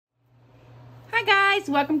Hi guys,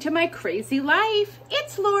 welcome to my crazy life.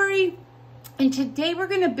 It's Lori, and today we're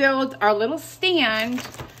going to build our little stand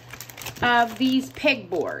of these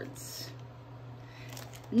pegboards.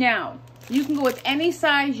 Now, you can go with any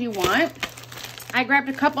size you want. I grabbed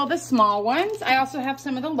a couple of the small ones. I also have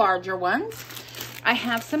some of the larger ones. I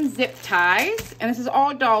have some zip ties, and this is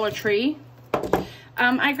all Dollar Tree.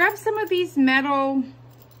 I grabbed some of these metal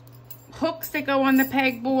hooks that go on the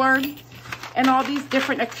pegboard, and all these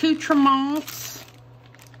different accoutrements,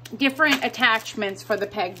 different attachments for the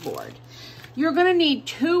pegboard. You're going to need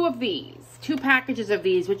two packages of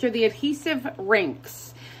these, which are the adhesive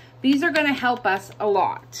rinks. These are going to help us a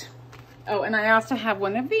lot. Oh, and I also have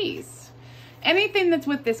one of these. Anything that's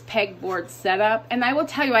with this pegboard setup, and I will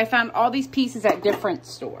tell you, I found all these pieces at different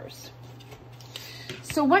stores.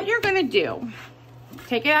 So what you're going to do,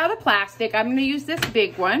 take it out of the plastic. I'm going to use this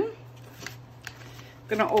big one.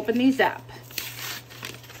 I'm going to open these up.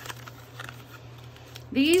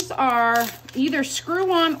 These are either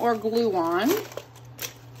screw on or glue on.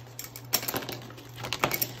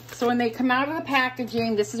 So when they come out of the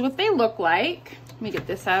packaging, this is what they look like. Let me get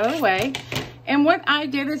this out of the way. And what I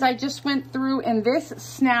did is I just went through, and this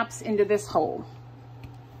snaps into this hole.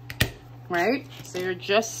 Right? So you're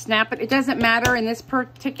just snapping. It doesn't matter in this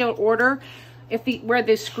particular order where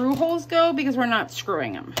the screw holes go, because we're not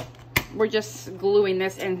screwing them. We're just gluing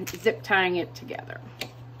this and zip tying it together.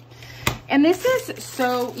 And this is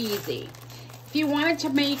so easy. If you wanted to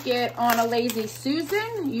make it on a Lazy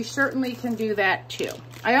Susan, you certainly can do that too.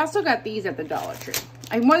 I also got these at the Dollar Tree.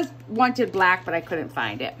 I wanted black, but I couldn't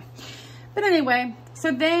find it. But anyway,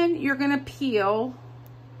 so then you're gonna peel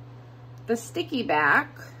the sticky back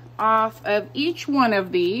off of each one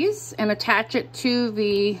of these and attach it to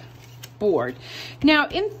the board. Now,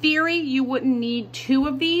 in theory, you wouldn't need two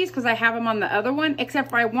of these because I have them on the other one,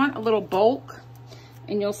 except for I want a little bulk.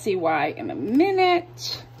 And you'll see why in a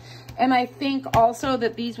minute. And I think also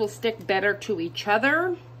that these will stick better to each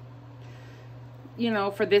other, you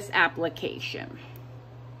know, for this application.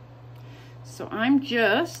 So I'm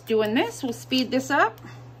just doing this. We'll speed this up.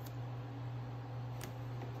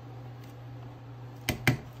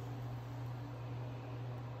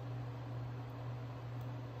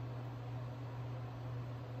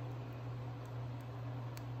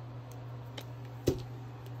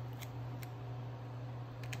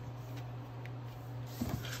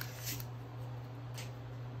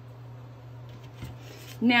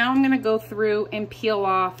 Now I'm going to go through and peel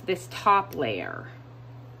off this top layer.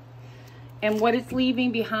 And what it's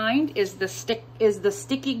leaving behind is the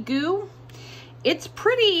sticky goo. It's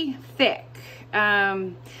pretty thick.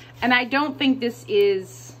 And I don't think this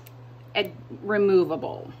is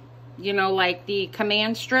removable, you know, like the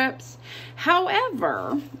command strips.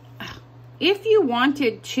 However, if you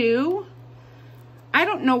wanted to, I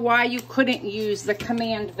don't know why you couldn't use the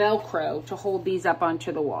command Velcro to hold these up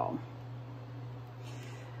onto the wall.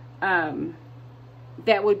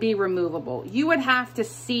 That would be removable. You would have to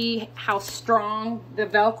see how strong the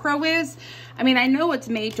Velcro is. I mean, I know it's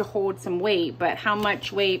made to hold some weight, but how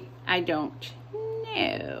much weight, I don't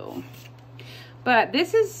know. But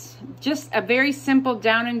this is just a very simple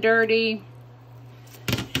down and dirty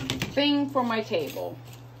thing for my table.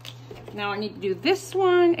 Now I need to do this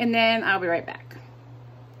one, and then I'll be right back.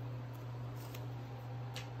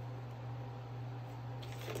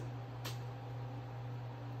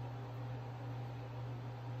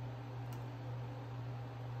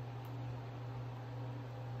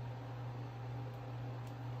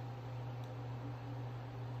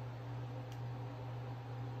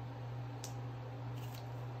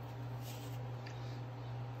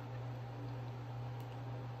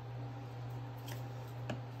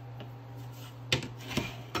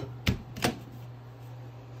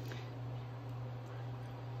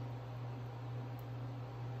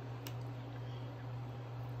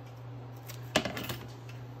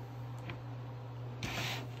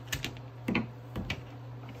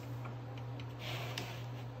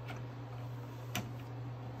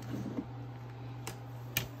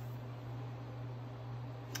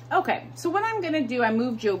 Okay, so what I'm going to do, I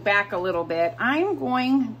moved you back a little bit. I'm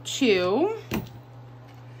going to,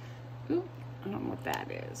 I don't know what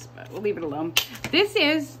that is, but we'll leave it alone. This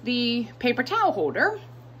is the paper towel holder.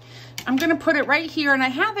 I'm going to put it right here, and I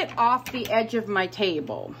have it off the edge of my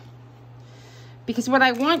table. Because what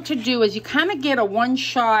I want to do is you kind of get a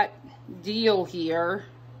one-shot deal here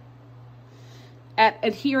at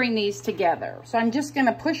adhering these together. So I'm just going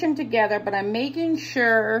to push them together, but I'm making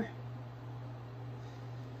sure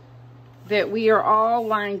that we are all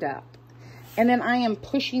lined up. And then I am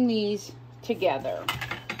pushing these together.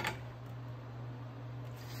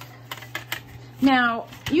 Now,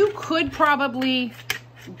 you could probably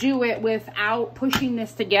do it without pushing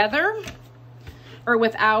this together, or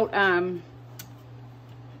without,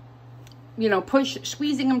 you know,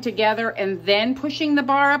 squeezing them together and then pushing the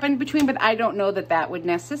bar up in between, but I don't know that that would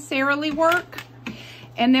necessarily work.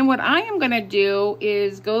 And then what I am going to do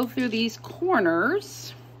is go through these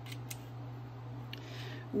corners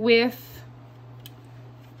with,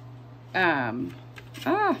 you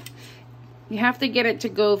have to get it to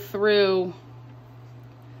go through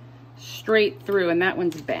straight through, and that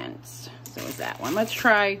one's bent. So is that one. Let's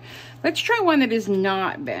try one that is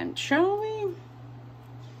not bent, shall we?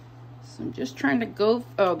 So I'm just trying to go,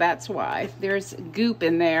 oh, that's why. There's goop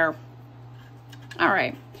in there. All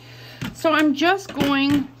right. So I'm just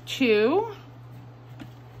going to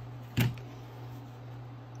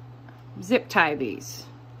zip tie these.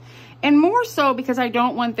 And more so because I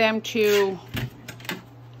don't want them to,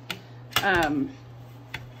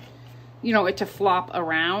 you know, it to flop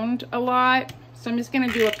around a lot. So I'm just going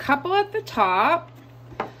to do a couple at the top,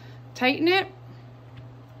 tighten it.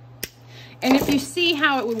 And if you see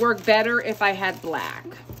how it would work better if I had black.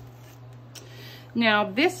 Now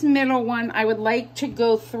this middle one, I would like to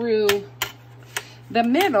go through the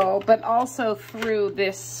middle, but also through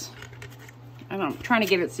this, I don't know, I'm trying to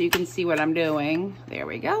get it so you can see what I'm doing. There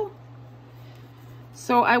we go.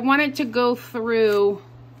 So I want it to go through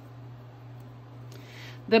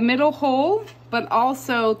the middle hole, but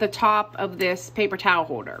also the top of this paper towel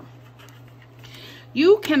holder.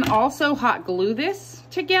 You can also hot glue this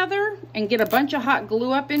together and get a bunch of hot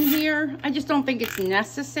glue up in here. I just don't think it's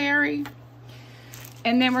necessary.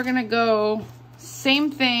 And then we're gonna go same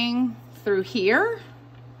thing through here.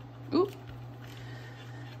 Oop.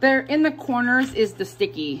 There in the corners is the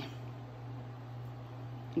sticky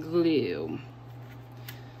glue.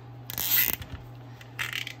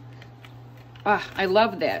 Ah, I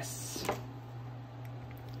love this.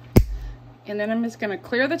 And then I'm just gonna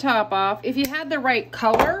clear the top off. If you had the right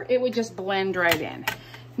color, it would just blend right in.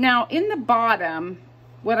 Now in the bottom,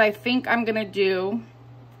 what I think I'm gonna do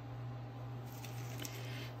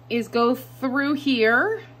is go through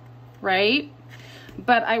here, right?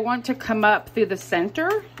 But I want to come up through the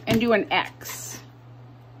center and do an X.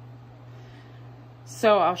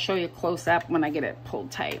 So I'll show you close up when I get it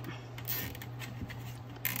pulled tight.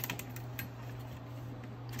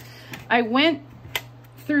 I went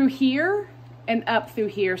through here and up through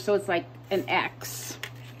here, so it's like an X.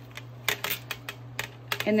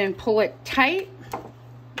 And then pull it tight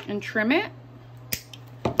and trim it.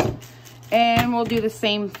 And we'll do the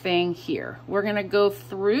same thing here. We're gonna go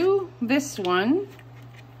through this one.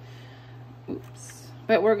 Oops.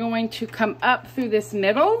 But we're going to come up through this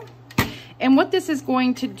middle. And what this is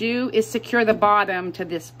going to do is secure the bottom to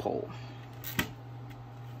this pole.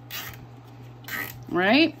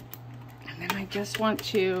 Right? And then I just want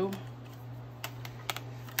to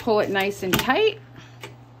pull it nice and tight.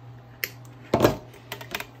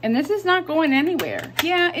 And this is not going anywhere.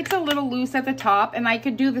 Yeah, it's a little loose at the top, and I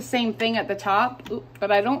could do the same thing at the top,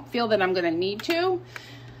 but I don't feel that I'm gonna need to.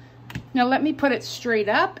 Now let me put it straight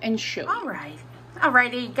up and show you. All right,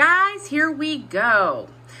 alrighty guys, here we go.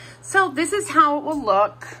 So this is how it will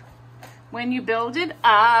look when you build it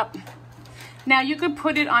up. Now you could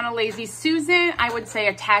put it on a Lazy Susan. I would say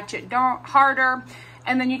attach it harder,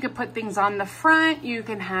 and then you could put things on the front. You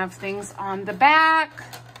can have things on the back.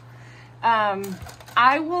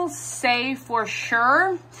 I will say for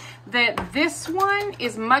sure that this one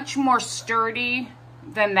is much more sturdy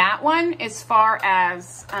than that one as far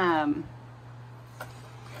as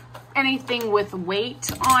anything with weight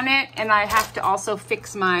on it. And I have to also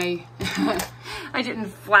fix my, I didn't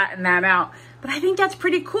flatten that out. But I think that's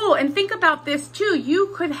pretty cool. And think about this too.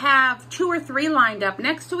 You could have 2 or 3 lined up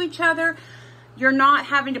next to each other. You're not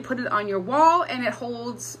having to put it on your wall, and it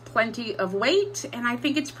holds plenty of weight. And I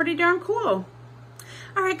think it's pretty darn cool.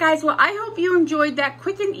 All right, guys, well, I hope you enjoyed that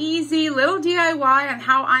quick and easy little DIY on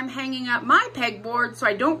how I'm hanging up my pegboard so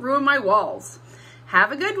I don't ruin my walls.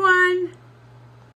 Have a good one.